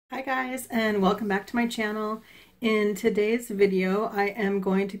Hi guys, and welcome back to my channel. In today's video I am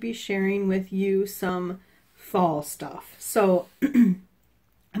going to be sharing with you some fall stuff. So I'm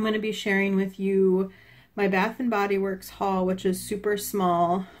going to be sharing with you my Bath & Body Works haul, which is super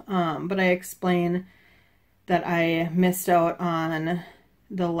small, but I explain that I missed out on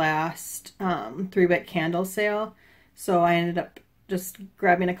the last 3-wick candle sale, so I ended up just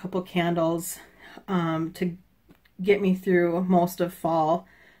grabbing a couple candles to get me through most of fall.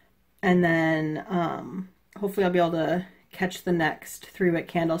 And then hopefully I'll be able to catch the next 3-wick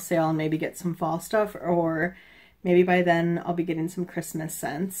candle sale and maybe get some fall stuff, or maybe by then I'll be getting some Christmas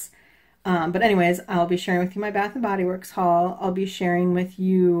scents. But anyways, I'll be sharing with you my Bath & Body Works haul. I'll be sharing with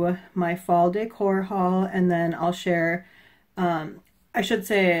you my fall decor haul, and then I'll share, I should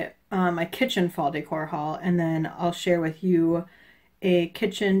say my kitchen fall decor haul, and then I'll share with you a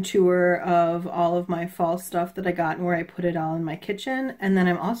kitchen tour of all of my fall stuff that I got and where I put it all in my kitchen. And then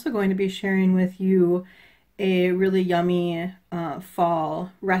I'm also going to be sharing with you a really yummy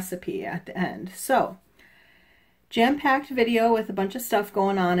fall recipe at the end. So, jam-packed video with a bunch of stuff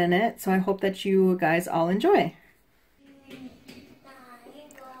going on in it, so I hope that you guys all enjoy.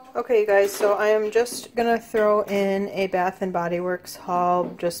 Okay, you guys, so I am just gonna throw in a Bath & Body Works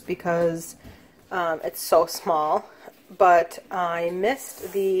haul just because it's so small. But I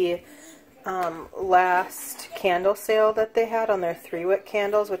missed the last candle sale that they had on their 3-wick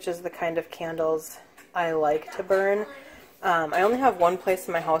candles, which is the kind of candles I like to burn. I only have one place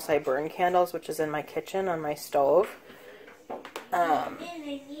in my house I burn candles, which is in my kitchen on my stove.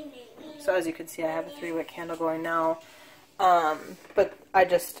 So as you can see, I have a 3-wick candle going now. But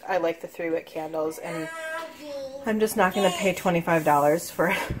I like the 3-wick candles, and I'm just not going to pay $25 for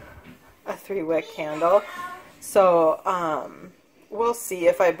a 3-wick candle. So, we'll see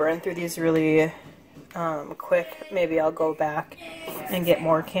if I burn through these really quick. Maybe I'll go back and get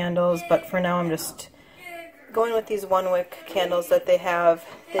more candles, but for now I'm just going with these 1-wick candles that they have.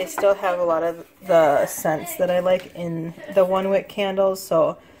 They still have a lot of the scents that I like in the 1-wick candles,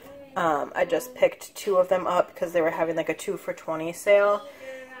 so I just picked 2 of them up because they were having like a 2 for $20 sale,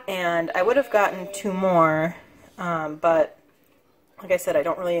 and I would have gotten 2 more, but like I said, I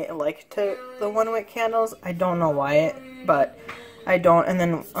don't really like the 1-wick candles. I don't know why, but I don't. And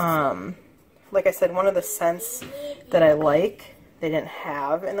then, like I said, one of the scents that I like, they didn't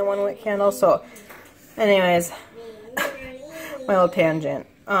have in the 1-wick candle. So, anyways, my little tangent.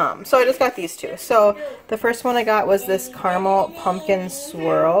 So I just got these 2. So the first one I got was this caramel pumpkin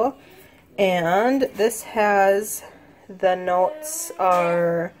swirl, and this has, the notes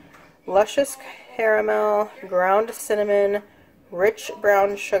are luscious caramel, ground cinnamon, rich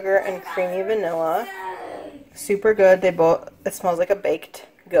brown sugar, and creamy vanilla. Super good. It smells like a baked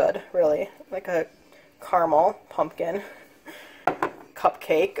good, really. Like a caramel pumpkin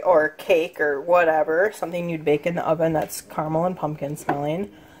cupcake or cake or whatever. Something you'd bake in the oven that's caramel and pumpkin smelling.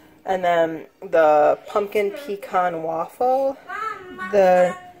 And then the pumpkin pecan waffle.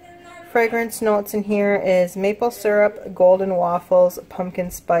 The fragrance notes in here is maple syrup, golden waffles, pumpkin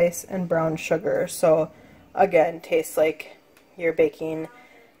spice, and brown sugar. So again, tastes like you're baking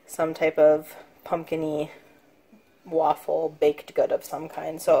some type of pumpkin-y waffle baked good of some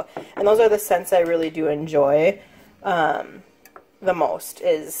kind. So, and those are the scents I really do enjoy the most,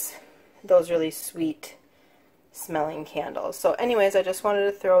 is those really sweet smelling candles. So anyways, I just wanted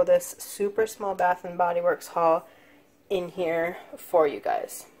to throw this super small Bath & Body Works haul in here for you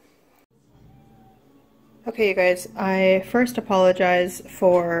guys. Okay, you guys, I first apologize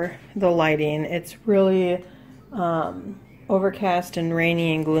for the lighting. It's really overcast and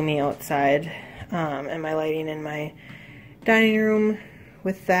rainy and gloomy outside, and my lighting in my dining room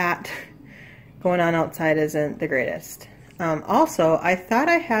with that going on outside isn't the greatest. Also, I thought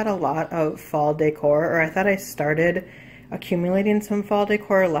I had a lot of fall decor, or I thought I started accumulating some fall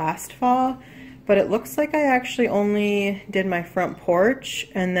decor last fall, but it looks like I actually only did my front porch,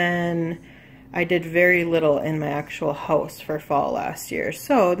 and then I did very little in my actual house for fall last year.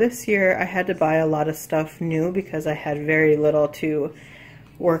 So this year I had to buy a lot of stuff new because I had very little to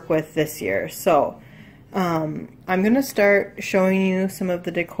work with this year. So I'm going to start showing you some of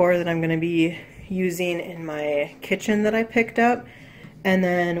the decor that I'm going to be using in my kitchen that I picked up. And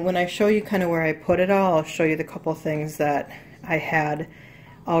then when I show you kind of where I put it all, I'll show you the couple things that I had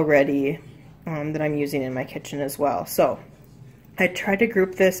already that I'm using in my kitchen as well. So I tried to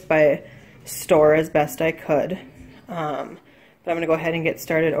group this by store as best I could, but I'm going to go ahead and get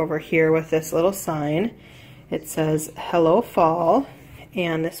started over here with this little sign. It says Hello Fall,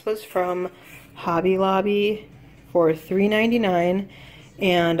 and this was from Hobby Lobby for $3.99,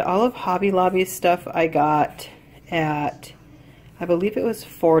 and all of Hobby Lobby's stuff I got at I believe it was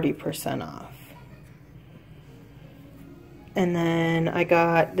 40% off. And then I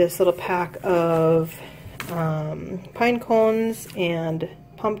got this little pack of pine cones and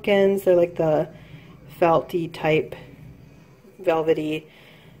pumpkins. They're like the felty type, velvety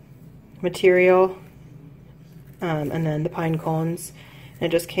material. And then the pine cones. And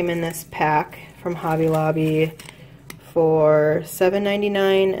it just came in this pack from Hobby Lobby for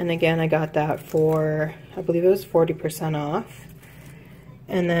 $7.99, and again I got that for, I believe it was 40% off.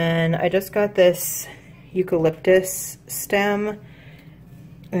 And then I just got this eucalyptus stem,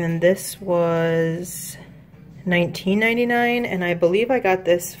 and this was $19.99, and I believe I got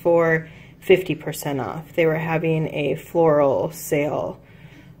this for 50% off. They were having a floral sale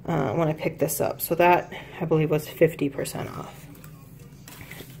when I picked this up, so that I believe was 50% off.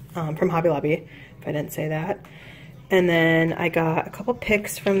 From Hobby Lobby, if I didn't say that. And then I got a couple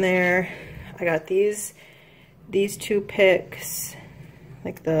picks from there. I got these two picks,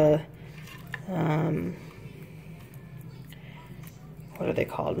 like the, what are they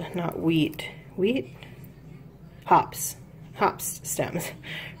called? Not wheat, hops stems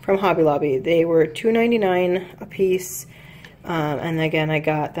from Hobby Lobby. They were $2.99 a piece, and again I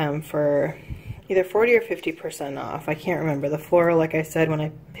got them for either 40 or 50% off. I can't remember. The floral, like I said, when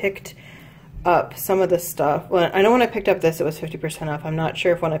I picked up some of the stuff, well, I know when I picked up this it was 50% off. I'm not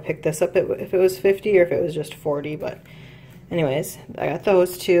sure if when I picked this up if it was 50 or if it was just 40, but anyways, I got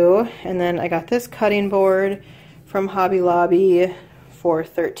those two. And then I got this cutting board from Hobby Lobby for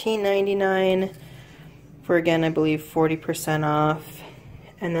 $13.99 for, again, I believe 40% off.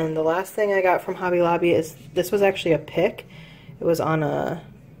 And then the last thing I got from Hobby Lobby is, this was actually a pick. It was on a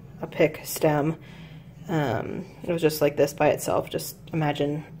pick stem. It was just like this by itself. Just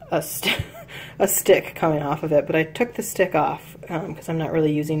imagine a stick coming off of it. But I took the stick off because I'm not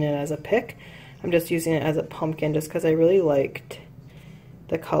really using it as a pick. I'm just using it as a pumpkin just because I really liked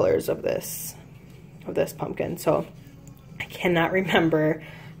the colors of this pumpkin. So I cannot remember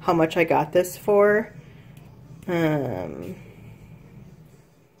how much I got this for. So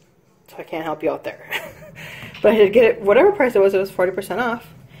I can't help you out there. But I did get it, whatever price it was 40%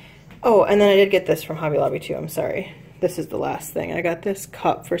 off. Oh, and then I did get this from Hobby Lobby too, I'm sorry. This is the last thing. I got this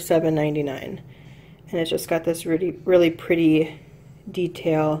cup for $7.99. And it's just got this really, really pretty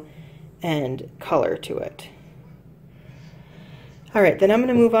detail and color to it. Alright, then I'm going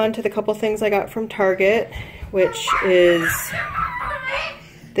to move on to the couple things I got from Target, which is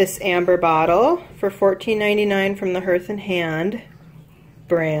this amber bottle for $14.99 from the Hearth & Hand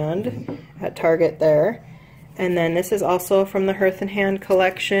brand at Target there. And then this is also from the Hearth & Hand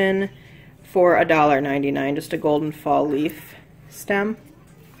collection for $1.99, just a golden fall leaf stem.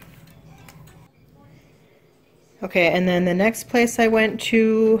 Okay, and then the next place I went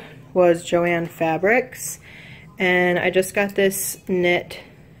to was Joann Fabrics, and I just got this knit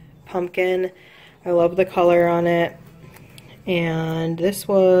pumpkin. I love the color on it, and this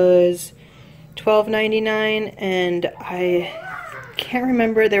was $12.99, and I can't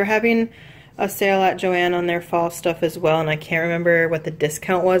remember, they were having a sale at Joann on their fall stuff as well, and I can't remember what the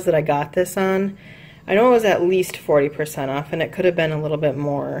discount was that I got this on. I know it was at least 40% off, and it could have been a little bit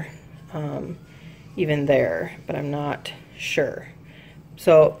more even there, but I'm not sure.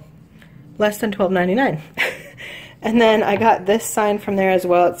 So less than $12.99. And then I got this sign from there as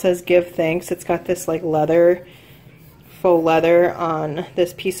well. It says give thanks. It's got this like leather, faux leather on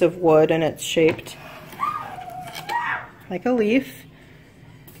this piece of wood, and it's shaped like a leaf.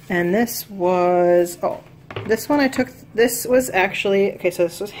 And this was, oh, this one I took, this was actually, okay, so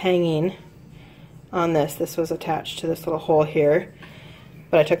this was hanging on this. This was attached to this little hole here,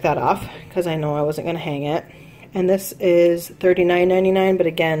 but I took that off because I know I wasn't going to hang it. And this is $39.99, but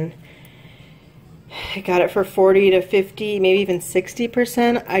again, I got it for 40 to 50, maybe even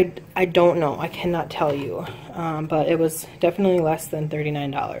 60%. I don't know. I cannot tell you. But it was definitely less than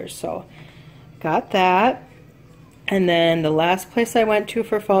 $39. So got that. And then the last place I went to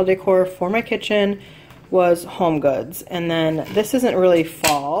for fall decor for my kitchen was Home Goods. And then this isn't really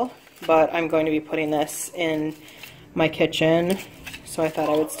fall, but I'm going to be putting this in my kitchen. So I thought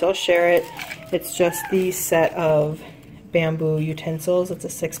I would still share it. It's just the set of bamboo utensils. It's a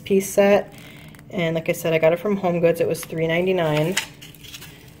 6-piece set. And like I said, I got it from Home Goods. It was $3.99.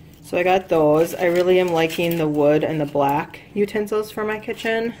 So I got those. I really am liking the wood and the black utensils for my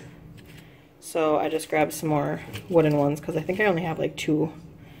kitchen. So I just grabbed some more wooden ones because I think I only have like 2.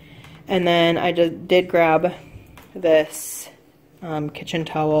 And then I just did grab this kitchen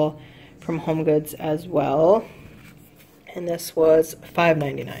towel from Home Goods as well. And this was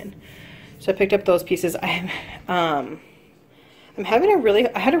 $5.99. So I picked up those pieces. I'm having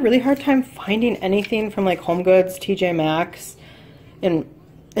I had a really hard time finding anything from like Home Goods, TJ Maxx, in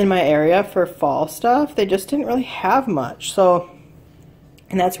my area for fall stuff. They just didn't really have much. So,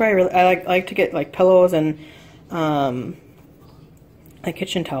 and that's where I like to get like pillows and like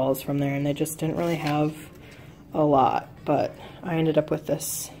kitchen towels from there, and they just didn't really have a lot. But I ended up with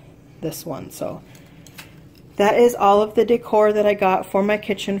this one. So that is all of the decor that I got for my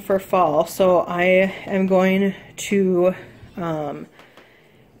kitchen for fall. So I am going to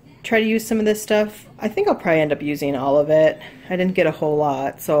try to use some of this stuff. I think I'll probably end up using all of it. I didn't get a whole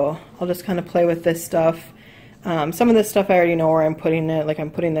lot, so I'll just kind of play with this stuff. Some of this stuff I already know where I'm putting it. Like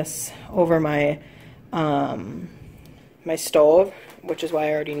I'm putting this over my my stove, which is why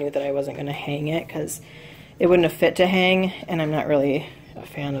I already knew that I wasn't going to hang it, because it wouldn't have fit to hang, and I'm not really a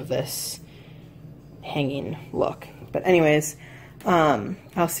fan of this hanging look. But anyways,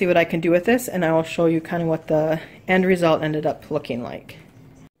 I'll see what I can do with this, and I will show you kind of what the end result ended up looking like.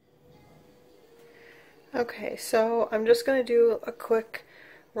 Okay, so I'm just going to do a quick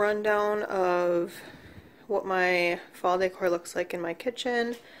rundown of what my fall decor looks like in my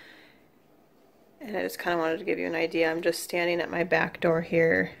kitchen. And I just kind of wanted to give you an idea. I'm just standing at my back door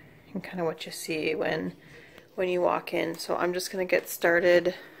here, and kind of what you see when you walk in. So I'm just going to get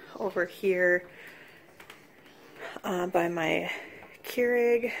started over here by my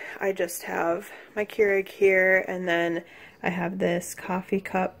Keurig. I just have my Keurig here, and then I have this coffee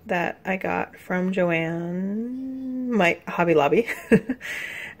cup that I got from Joanne, my Hobby Lobby.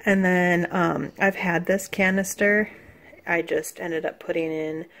 And then I've had this canister. I just ended up putting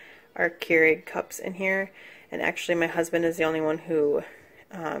in our Keurig cups in here. And actually my husband is the only one who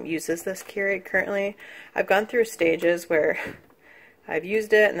uses this Keurig currently. I've gone through stages where I've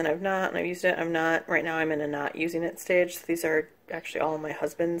used it and then I've not, and I've used it, I'm not. Right now I'm in a not using it stage. So these are actually all my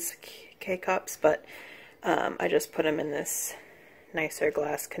husband's K-cups, but I just put them in this nicer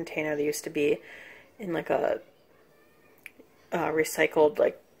glass container. They used to be in like a recycled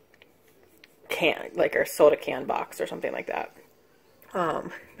like can, like our soda can box or something like that.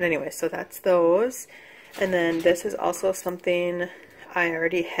 But anyway, so that's those. And then this is also something I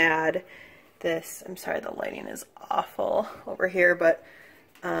already had. This, I'm sorry, the lighting is awful over here, but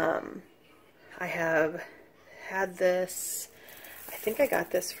I have had this. I think I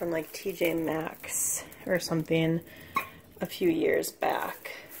got this from like TJ Maxx or something a few years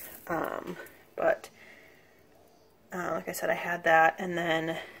back. But like I said, I had that, and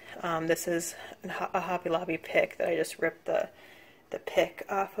then this is a Hobby Lobby pick that I just ripped the pick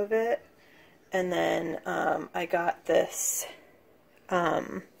off of it. And then I got this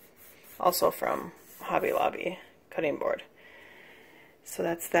also from Hobby Lobby cutting board. So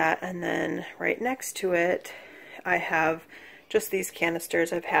that's that. And then right next to it I have just these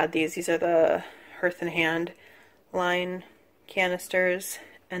canisters. I've had these. These are the Hearth and Hand line canisters.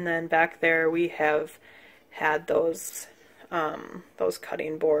 And then back there we have had those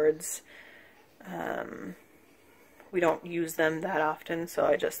cutting boards. We don't use them that often, so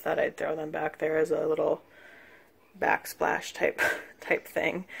I just thought I'd throw them back there as a little backsplash type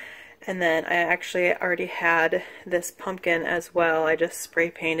thing. And then I actually already had this pumpkin as well. I just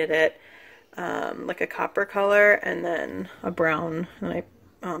spray painted it like a copper color and then a brown, and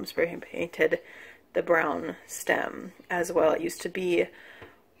I spray painted the brown stem as well. It used to be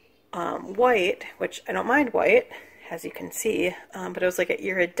white, which I don't mind white, as you can see, but it was like an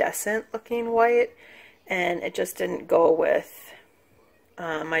iridescent looking white, and it just didn't go with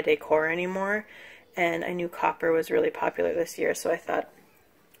my decor anymore. And I knew copper was really popular this year, so I thought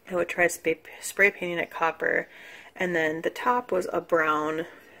I would try spray painting it copper. And then the top was a brown,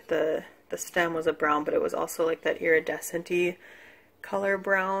 the stem was a brown, but it was also like that iridescent-y color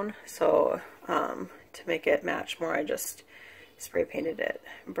brown. So to make it match more, I just spray painted it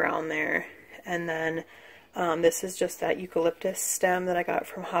brown there. And then this is just that eucalyptus stem that I got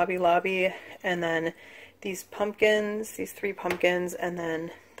from Hobby Lobby. And then these pumpkins, these 3 pumpkins, and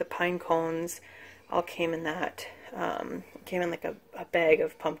then the pine cones all came in that, came in like a bag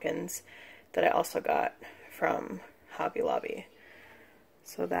of pumpkins that I also got from Hobby Lobby.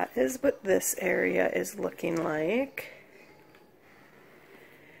 So that is what this area is looking like.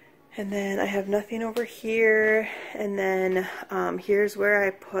 And then I have nothing over here. And then here's where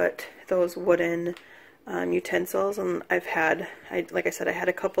I put those wooden utensils. And I've had, like I said, I had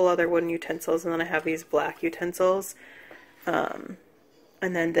a couple other wooden utensils, and then I have these black utensils.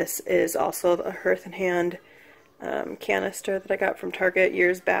 And then this is also the Hearth and Hand canister that I got from Target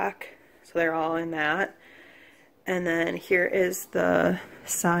years back. So they're all in that. And then here is the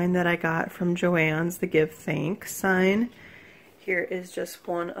sign that I got from Joann's, the Give Thanks sign. Here is just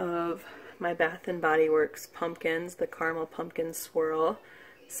one of my Bath & Body Works pumpkins, the caramel pumpkin swirl.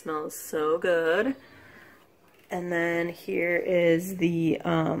 Smells so good. And then here is the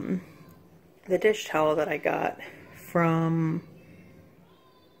dish towel that I got from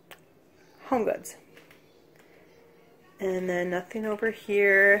Home Goods. And then nothing over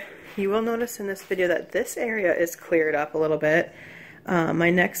here. You will notice in this video that this area is cleared up a little bit. My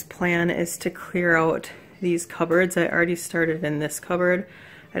next plan is to clear out these cupboards. I already started in this cupboard.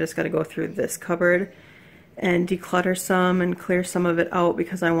 I just got to go through this cupboard and declutter some and clear some of it out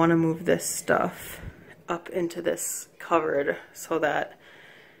because I want to move this stuff up into this cupboard so that,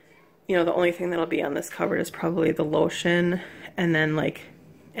 you know, the only thing that'll be on this cupboard is probably the lotion and then like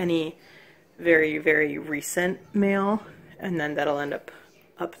any very, very recent mail, and then that'll end up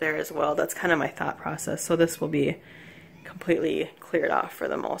there as well. That's kind of my thought process. So this will be completely cleared off for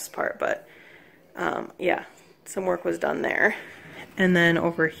the most part, but yeah, some work was done there. And then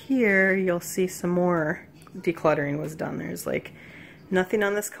over here you'll see some more decluttering was done. There's like nothing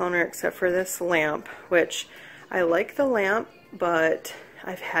on this counter except for this lamp, which I like the lamp, but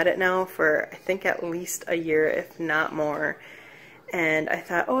I've had it now for I think at least a year, if not more. And I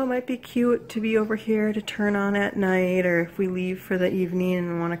thought, oh, it might be cute to be over here to turn on at night, or if we leave for the evening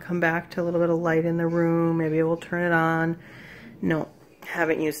and want to come back to a little bit of light in the room, maybe we'll turn it on. No,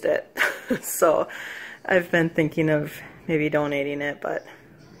 haven't used it. So I've been thinking of maybe donating it, but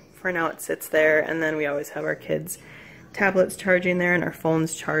for now it sits there. And then we always have our kids' tablets charging there and our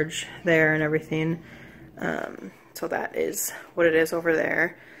phones charge there and everything. So that is what it is over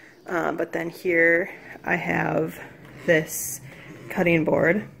there. But then here I have this cutting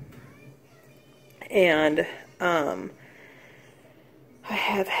board, and I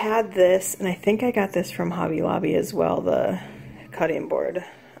have had this, and I think I got this from Hobby Lobby as well, the cutting board.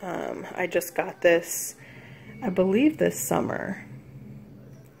 I just got this, I believe, this summer.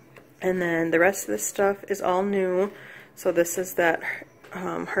 And then the rest of this stuff is all new. So this is that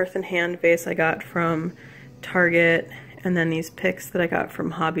Hearth and Hand vase I got from Target, and then these picks that I got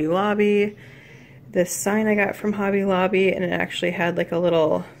from Hobby Lobby. This sign I got from Hobby Lobby, and it actually had like a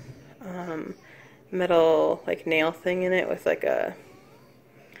little metal like nail thing in it with like a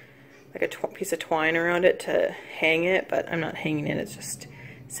piece of twine around it to hang it, but I'm not hanging it, it's just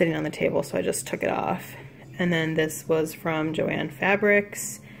sitting on the table, so I just took it off. And then this was from Joann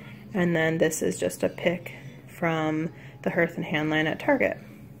Fabrics, and then this is just a pick from the Hearth and Hand line at Target.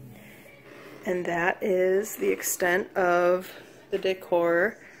 And that is the extent of the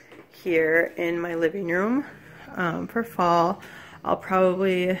decor here in my living room. For fall, I'll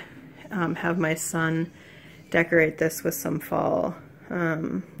probably have my son decorate this with some fall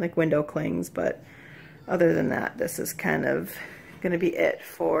like window clings, but other than that, this is kind of gonna be it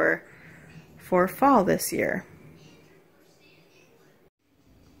for fall this year.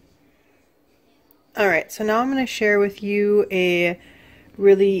 Alright, so now I'm going to share with you a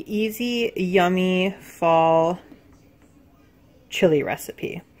really easy, yummy fall chili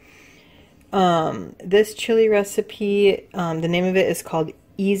recipe. This chili recipe, the name of it is called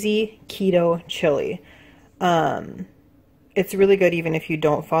Easy Keto Chili. It's really good even if you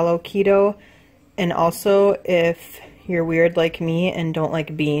don't follow keto, and also if you're weird like me and don't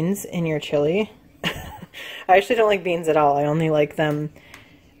like beans in your chili. I actually don't like beans at all. I only like them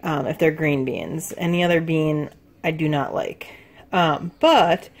if they're green beans. Any other bean I do not like.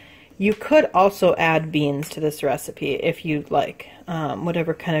 But you could also add beans to this recipe if you'd like.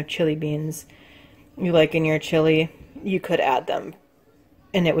 Whatever kind of chili beans you like in your chili, you could add them,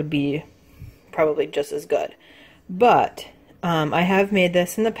 and it would be probably just as good. But I have made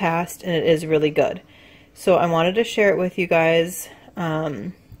this in the past, and it is really good. So I wanted to share it with you guys,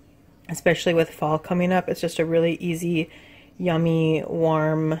 especially with fall coming up. It's just a really easy, yummy,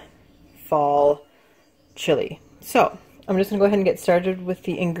 warm fall chili. So I'm just going to go ahead and get started with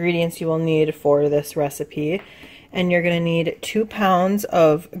the ingredients you will need for this recipe. And you're going to need 2 pounds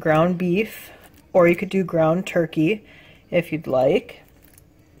of ground beef, or you could do ground turkey if you'd like.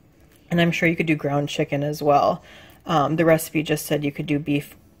 And I'm sure you could do ground chicken as well. The recipe just said you could do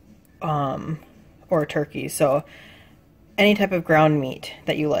beef or turkey, so any type of ground meat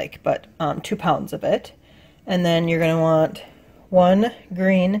that you like, but 2 pounds of it. And then you're going to want 1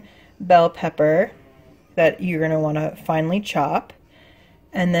 green bell pepper that you're going to want to finely chop.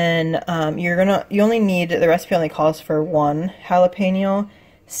 And then you only need, the recipe only calls for 1 jalapeno,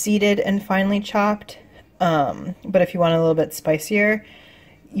 seeded and finely chopped. But if you want a little bit spicier,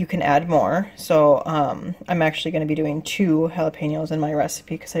 you can add more. So I'm actually going to be doing 2 jalapenos in my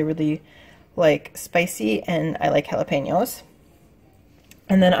recipe because I really like spicy and I like jalapenos.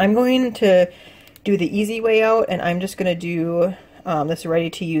 And then I'm going to do the easy way out, and I'm just going to do this ready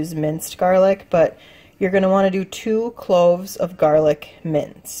to use minced garlic, but you're going to want to do 2 cloves of garlic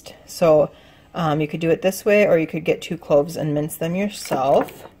minced. So You could do it this way, or you could get 2 cloves and mince them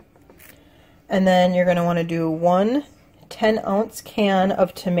yourself. And then you're going to want to do 1 10-ounce can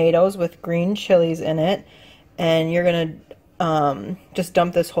of tomatoes with green chilies in it. And you're going to just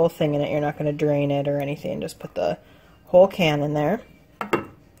dump this whole thing in it. You're not going to drain it or anything. Just put the whole can in there.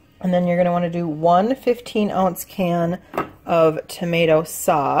 And then you're going to want to do 1 15-ounce can of tomato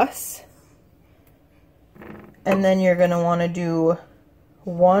sauce. And then you're going to want to do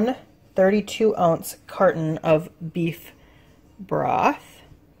 1 32-ounce carton of beef broth.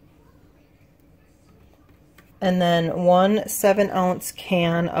 And then 1 7-ounce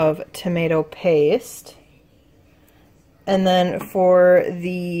can of tomato paste. And then for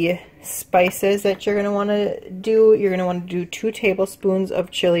the spices that you're going to want to do, you're going to want to do 2 tablespoons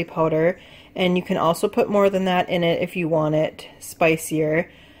of chili powder. And you can also put more than that in it if you want it spicier.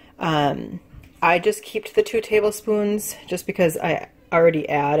 I just keep the 2 tablespoons just because I already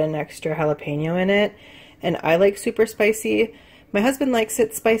add an extra jalapeno in it. And I like super spicy. My husband likes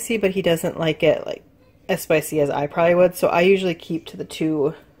it spicy, but he doesn't like it like as spicy as I probably would. So I usually keep to the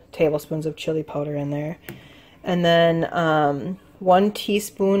 2 tablespoons of chili powder in there. And then 1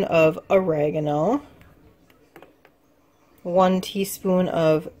 teaspoon of oregano, 1 teaspoon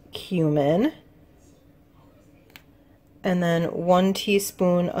of cumin, and then 1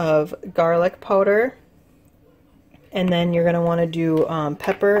 teaspoon of garlic powder. And then you're going to want to do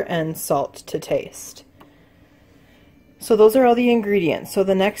pepper and salt to taste. So those are all the ingredients. So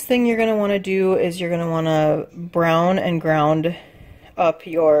the next thing you're going to want to do is you're going to want to brown and ground up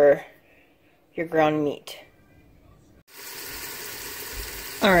your ground meat.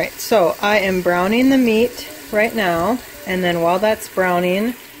 Alright, so I am browning the meat right now, and then while that's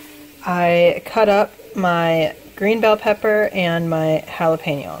browning, I cut up my green bell pepper and my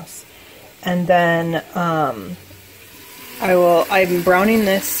jalapenos. And then I'm browning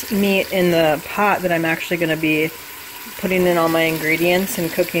this meat in the pot that I'm actually going to be putting in all my ingredients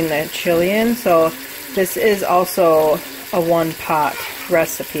and cooking the chili in. So this is also a 1-pot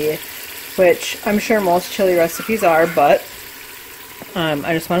recipe, which I'm sure most chili recipes are, but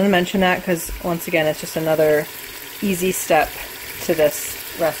I just wanted to mention that because, once again, it's just another easy step to this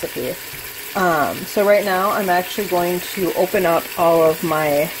recipe. So right now I'm actually going to open up all of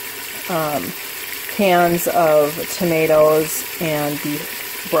my cans of tomatoes and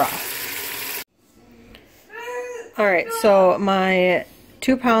beef broth. Alright, so my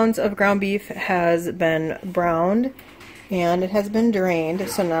 2 pounds of ground beef has been browned and it has been drained.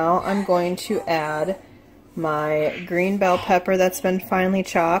 So now I'm going to add my green bell pepper that's been finely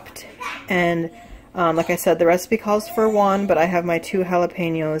chopped, and like I said, the recipe calls for 1, but I have my 2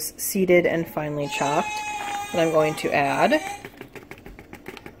 jalapenos seeded and finely chopped that I'm going to add.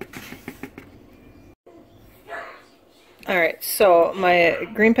 Alright, so my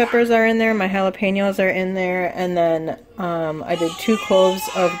green peppers are in there, my jalapenos are in there, and then I did 2 cloves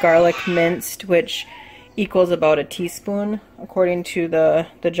of garlic minced, which equals about a teaspoon according to the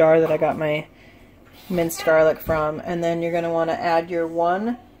jar that I got my minced garlic from. And then you're going to want to add your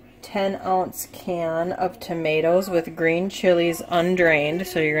 1 10-ounce can of tomatoes with green chilies undrained.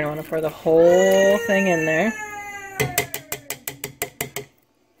 So you're going to want to pour the whole thing in there.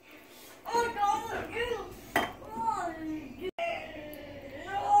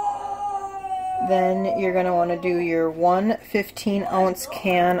 Then you're going to want to do your 1 15-ounce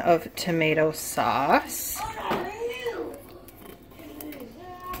can of tomato sauce.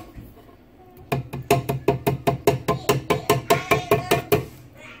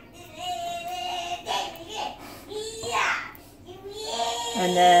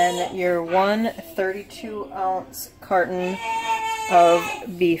 And then your 1 32-ounce carton of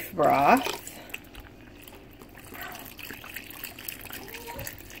beef broth.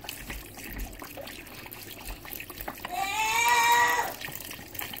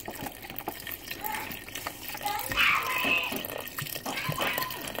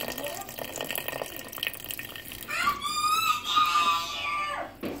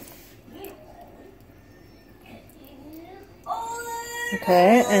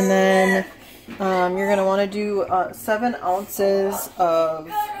 Okay, and then you're going to want to do 7 ounces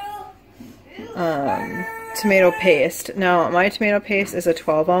of tomato paste. Now, my tomato paste is a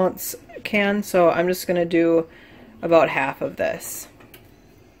 12-ounce can, so I'm just going to do about half of this.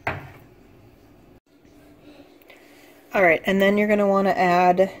 Alright, and then you're going to want to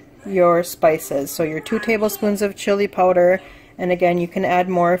add your spices. So your 2 tablespoons of chili powder, and again, you can add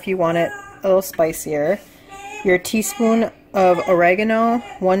more if you want it a little spicier. Your teaspoon of oregano,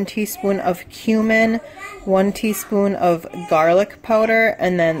 1 teaspoon of cumin, 1 teaspoon of garlic powder,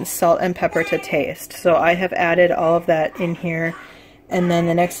 and then salt and pepper to taste. So I have added all of that in here, And then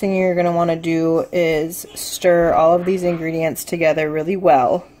the next thing you're going to want to do is stir all of these ingredients together really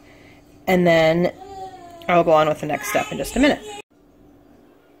well. And then I'll go on with the next step in just a minute.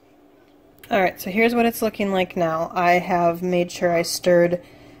 Alright, so here's what it's looking like now. I have made sure I stirred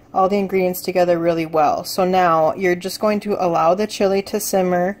all the ingredients together really well. So now you're just going to allow the chili to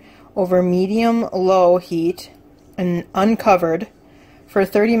simmer over medium-low heat and uncovered for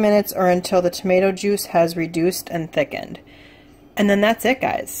 30 minutes or until the tomato juice has reduced and thickened. And then that's it,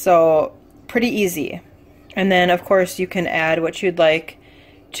 guys. So pretty easy. And then of course you can add what you'd like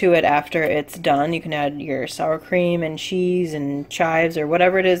to it after it's done. You can add your sour cream and cheese and chives or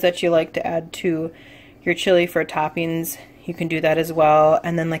whatever it is that you like to add to your chili for toppings. You can do that as well.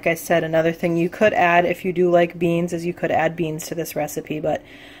 And then like I said, another thing you could add if you do like beans is you could add beans to this recipe, but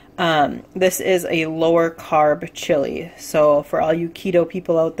this is a lower carb chili. So for all you keto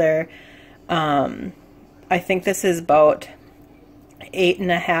people out there, I think this is about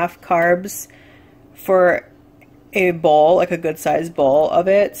 8.5 carbs for a bowl, like a good sized bowl of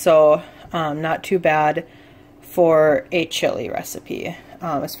it. So not too bad for a chili recipe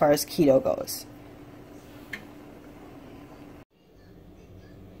as far as keto goes.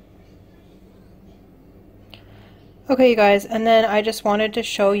 Okay, you guys, and then I just wanted to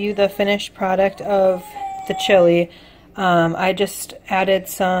show you the finished product of the chili. I just added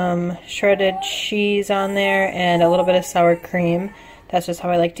some shredded cheese on there and a little bit of sour cream. That's just how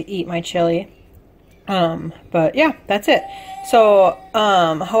I like to eat my chili. But yeah, that's it. So,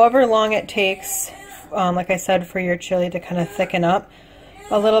 however long it takes, like I said, for your chili to kind of thicken up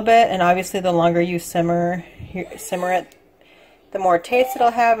a little bit, and obviously the longer you simmer it, the more taste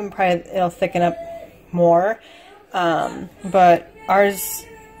it'll have, and probably it'll thicken up more. But ours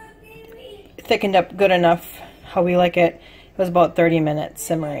thickened up good enough how we like it. It was about 30 minutes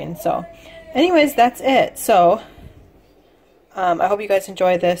simmering. So anyways, that's it. So I hope you guys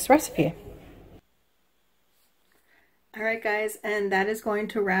enjoy this recipe. Alright guys, and that is going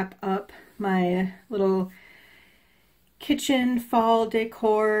to wrap up my little kitchen fall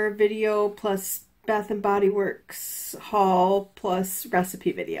decor video plus Bath & Body Works haul plus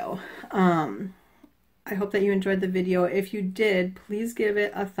recipe video. I hope that you enjoyed the video. If you did, please give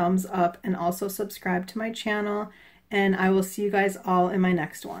it a thumbs up and also subscribe to my channel, and I will see you guys all in my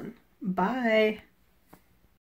next one. Bye!